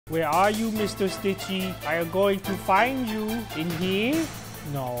Where are you, Mr. Stitchy? I am going to find you. In here?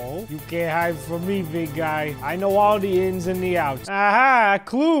 No, you can't hide from me, big guy. I know all the ins and the outs. Aha, a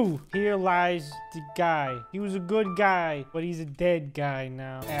clue. Here lies the guy. He was a good guy, but he's a dead guy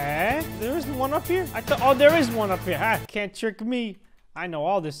now. Eh? There isn't one up here? I thought, oh, there is one up here. Ha, can't trick me. I know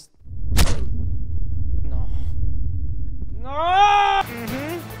all this. No. No!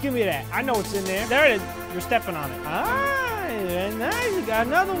 Give me that. I know what's in there. There it is. You're stepping on it. Ah, nice. You got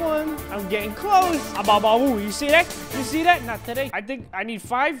another one. I'm getting close. You see that? You see that? Not today. I think I need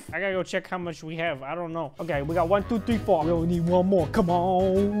 5. I gotta go check how much we have. I don't know. Okay, we got 1, 2, 3, 4. We only need 1 more. Come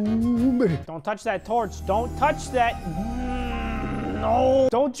on. Don't touch that torch. Don't touch that. No.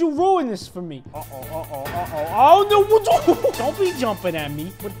 Don't you ruin this for me. Oh, no. Don't be jumping at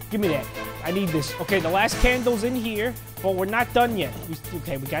me. But give me that. I need this. Okay, the last candle's in here, but we're not done yet.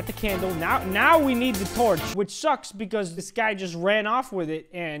 Okay, we got the candle. Now we need the torch, which sucks because this guy just ran off with it,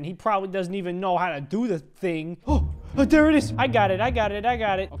 and he probably doesn't even know how to do the thing. Oh, there it is. I got it.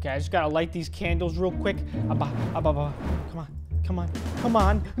 Okay, I just gotta light these candles real quick. Come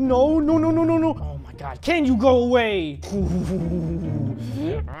on. No. Oh my God, can you go away?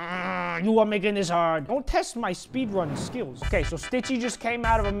 You are making this hard. Don't test my speedrun skills. Okay, so Stitchy just came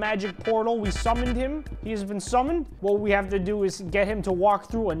out of a magic portal. We summoned him. He has been summoned. What we have to do is get him to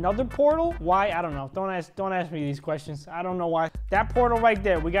walk through another portal. Why? I don't know. Don't ask me these questions. I don't know why. That portal right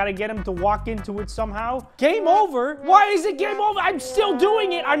there, we gotta get him to walk into it somehow. Game over? Why is it game over? I'm still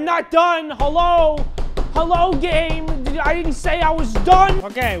doing it. I'm not done. Hello, game. I didn't say I was done.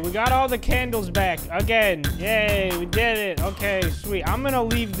 Okay, we got all the candles back again. Yay, we did it. Okay, sweet. I'm gonna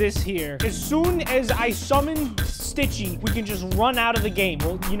leave this here. As soon as I summon Stitchy, we can just run out of the game.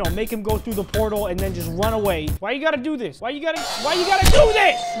 We'll, you know, make him go through the portal and then just run away. Why you gotta do this? Why you gotta do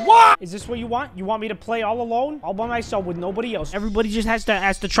this? What? Is this what you want? You want me to play all alone? All by myself with nobody else? Everybody just has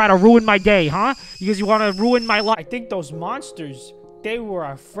to try to ruin my day, huh? Because you want to ruin my life. I think those monsters, they were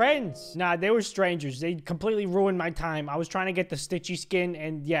our friends. Nah, they were strangers. They completely ruined my time. I was trying to get the Stitchy skin,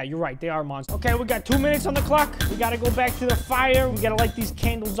 and yeah, you're right. They are monsters. Okay, we got 2 minutes on the clock. We gotta go back to the fire. We gotta light these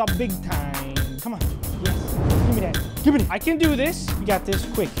candles up big time. Come on. Yes. Give me that. Give me. I can do this. We got this.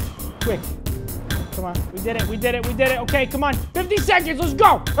 Quick. Come on. We did it. Okay, come on. 50 seconds. Let's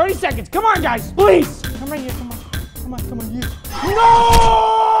go. 30 seconds. Come on, guys. Please. Come right here. Come on. Yeah.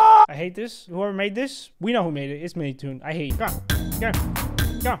 No! I hate this. Whoever made this, we know who made it. It's Minitoon. I hate it. Go.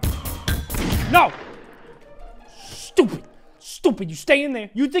 No! Stupid. You stay in there.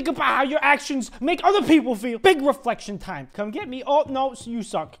 You think about how your actions make other people feel. Big reflection time. Come get me. Oh, no. You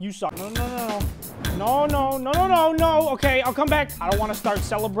suck. No. Okay, I'll come back. I don't want to start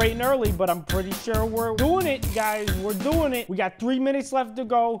celebrating early, but I'm pretty sure we're doing it, guys. We're doing it. We got 3 minutes left to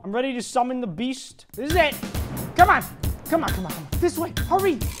go. I'm ready to summon the beast. This is it. Come on. This way.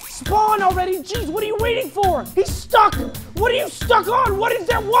 Hurry. Spawn already. Jeez, what are you waiting for? He's stuck. What are you stuck on? What is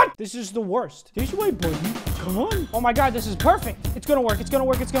that? What? This is the worst. This way, buddy. Come on. Oh my God, this is perfect. It's gonna work.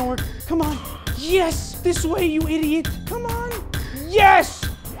 Come on. Yes. This way, you idiot. Come on. Yes.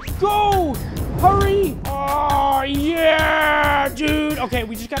 Go. Hurry. Oh, yeah, dude. Okay,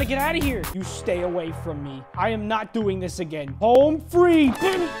 we just gotta get out of here. You stay away from me. I am not doing this again. Home free.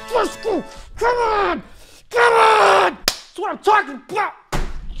 Let's go. Come on. That's what I'm talking about.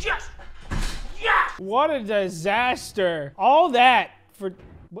 Yes. What a disaster. All that for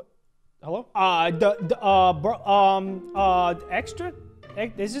what? Hello? Extra?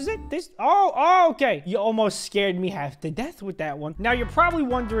 This is it? Oh, okay. You almost scared me half to death with that one. Now, you're probably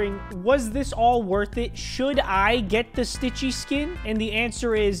wondering, was this all worth it? Should I get the Stitchy skin? And the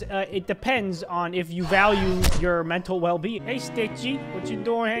answer is, it depends on if you value your mental well-being. Hey, Stitchy, what you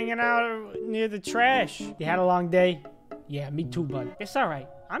doing hanging out near the trash? You had a long day? Yeah, me too, bud. It's all right.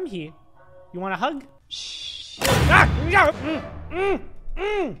 I'm here. You want a hug? Shh.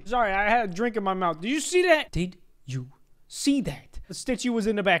 Sorry, I had a drink in my mouth. Did you see that? Did you see that? Stitchy was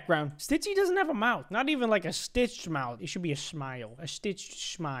in the background. Stitchy doesn't have a mouth. Not even like a stitched mouth. It should be a smile. A stitched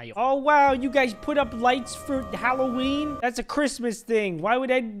smile. Oh, wow. You guys put up lights for Halloween? That's a Christmas thing. Why would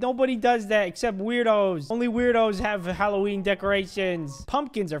nobody does that except weirdos. Only weirdos have Halloween decorations.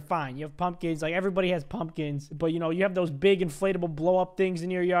 Pumpkins are fine. You have pumpkins. Like, everybody has pumpkins. But, you know, you have those big inflatable blow-up things in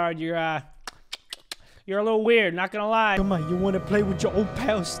your yard. You're a little weird, not gonna lie. Come on, you wanna play with your old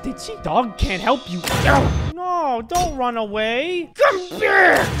pal Stitchy? Dog can't help you. No, don't run away. Come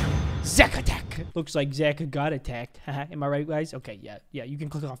here! Zack attack. Looks like Zack got attacked. Am I right, guys? Okay, yeah, you can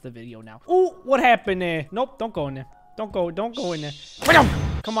click off the video now. Ooh, what happened there? Nope, don't go in there. Don't go in there.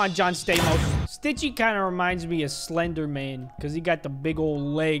 Come on, John Stamos. Stitchy kind of reminds me of Slender Man because he got the big old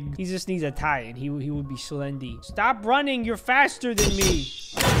leg. He just needs a tie and he would be slendy. Stop running, you're faster than me.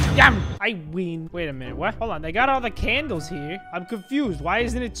 Yum! I win. Wait a minute, what? Hold on, they got all the candles here. I'm confused. Why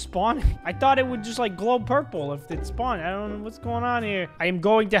isn't it spawning? I thought it would just like glow purple if it spawned. I don't know what's going on here. I am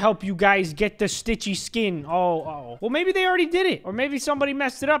going to help you guys get the Stitchy skin. Oh. Well, maybe they already did it. Or maybe somebody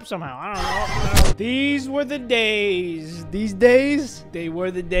messed it up somehow. I don't know. These were the days. These days, they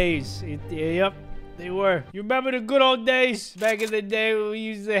were the days. Yep, they were. You remember the good old days? Back in the day when we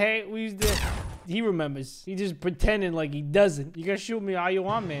used to He remembers. He just pretending like he doesn't. You can shoot me all you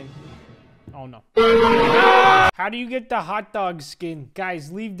want, man. Oh, no. How do you get the hot dog skin?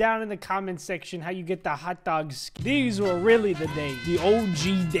 Guys, leave down in the comment section how you get the hot dog skin. These were really the days. The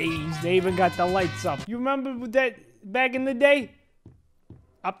OG days. They even got the lights up. You remember that back in the day?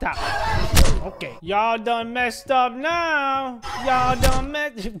 Up top. Okay. Y'all done messed up now. Y'all done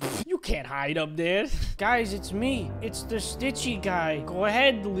messed... You can't hide up there. Guys, it's me. It's the Stitchy guy. Go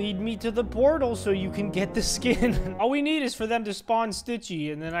ahead, lead me to the portal so you can get the skin. All we need is for them to spawn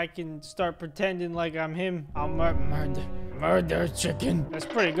Stitchy, and then I can start pretending like I'm him. I'll murder chicken. That's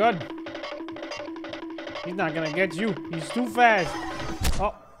pretty good. He's not gonna get you. He's too fast.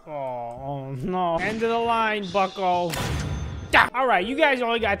 Oh no. End of the line, bucko. All right, you guys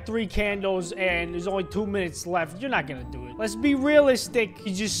only got 3 candles and there's only 2 minutes left. You're not gonna do it. Let's be realistic.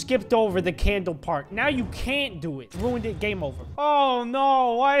 You just skipped over the candle part. Now you can't do it. Ruined it. Game over. Oh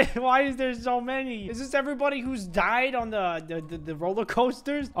no! Why is there so many? Is this everybody who's died on the roller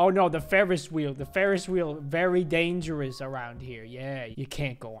coasters? Oh no, the Ferris wheel. The Ferris wheel, very dangerous around here. Yeah, you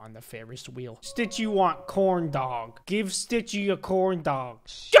can't go on the Ferris wheel. Stitchy want corn dog. Give Stitchy a corn dog.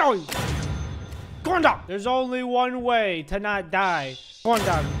 Go! Corn dog! There's only one way to not die. Corn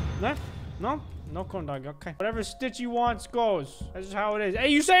dog. No? No corn dog. Okay. Whatever Stitchy wants goes. That's how it is. Hey,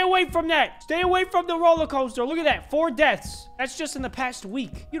 you stay away from that! Stay away from the roller coaster. Look at that. 4 deaths. That's just in the past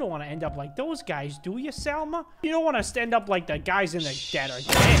week. You don't want to end up like those guys, do you, Salma? You don't want to end up like the guys in the that are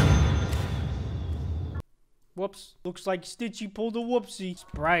dead. Whoops. Looks like Stitchy pulled a whoopsie.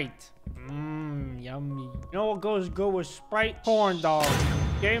 Sprite. Yummy. You know what goes good with Sprite? Corn dog.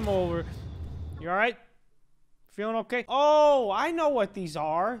 Game over. You alright? Feeling okay? Oh, I know what these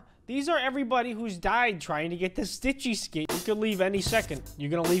are. These are everybody who's died trying to get the Stitchy skin. You could leave any second. You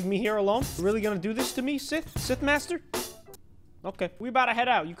gonna leave me here alone? You really gonna do this to me, Sith? Sith Master? Okay. We about to head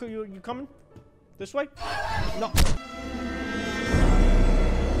out. You coming? This way? No.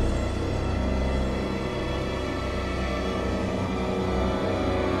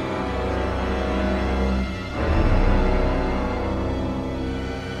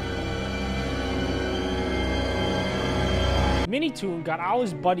 Minitoon got all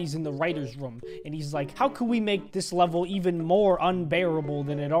his buddies in the writer's room, and he's like, how can we make this level even more unbearable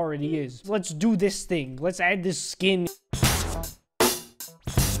than it already is? Let's do this thing. Let's add this skin.